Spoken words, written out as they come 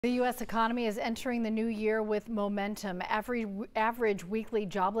The U.S. economy is entering the new year with momentum. Average weekly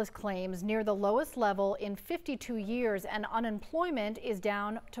jobless claims near the lowest level in 52 years, and unemployment is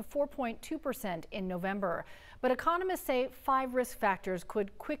down to 4.2% in November. But economists say 5 risk factors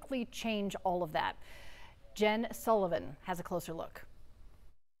could quickly change all of that. Jen Sullivan has a closer look.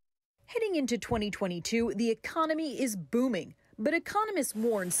 Heading into 2022, the economy is booming, but economists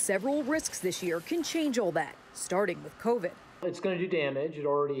warn several risks this year can change all that, starting with COVID. It's going to do damage. It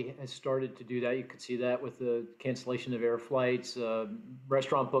already has started to do that. You could see that with the cancellation of air flights.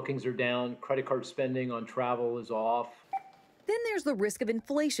 Restaurant bookings are down. Credit card spending on travel is off. Then there's the risk of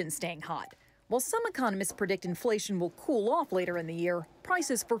inflation staying hot. While some economists predict inflation will cool off later in the year,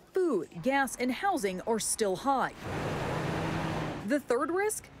 prices for food, gas, and housing are still high. The third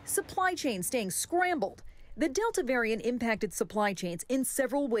risk? Supply chains staying scrambled. The Delta variant impacted supply chains in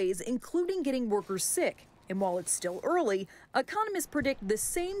several ways, including getting workers sick. And while it's still early, economists predict the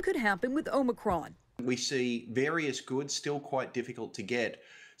same could happen with Omicron. We see various goods still quite difficult to get.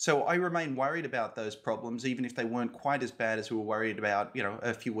 So I remain worried about those problems, even if they weren't quite as bad as we were worried about,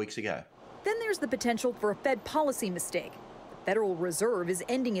 a few weeks ago. Then there's the potential for a Fed policy mistake. The Federal Reserve is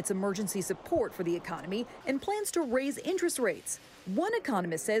ending its emergency support for the economy and plans to raise interest rates. One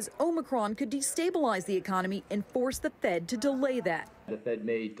economist says Omicron could destabilize the economy and force the Fed to delay that. The Fed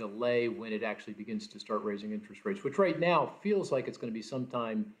may delay when it actually begins to start raising interest rates, which right now feels like it's going to be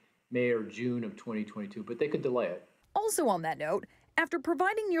sometime May or June of 2022, but they could delay it. Also on that note, after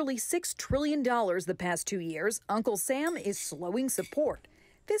providing nearly $6 trillion the past 2 years, Uncle Sam is slowing support.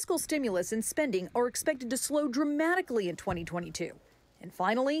 Fiscal stimulus and spending are expected to slow dramatically in 2022. And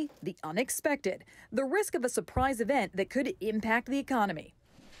finally, the unexpected, the risk of a surprise event that could impact the economy.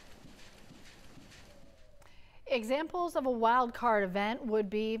 Examples of a wild card event would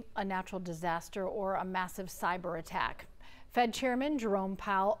be a natural disaster or a massive cyber attack. Fed Chairman Jerome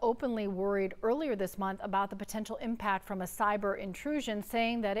Powell openly worried earlier this month about the potential impact from a cyber intrusion,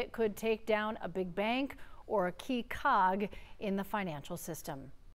 saying that it could take down a big bank or a key cog in the financial system.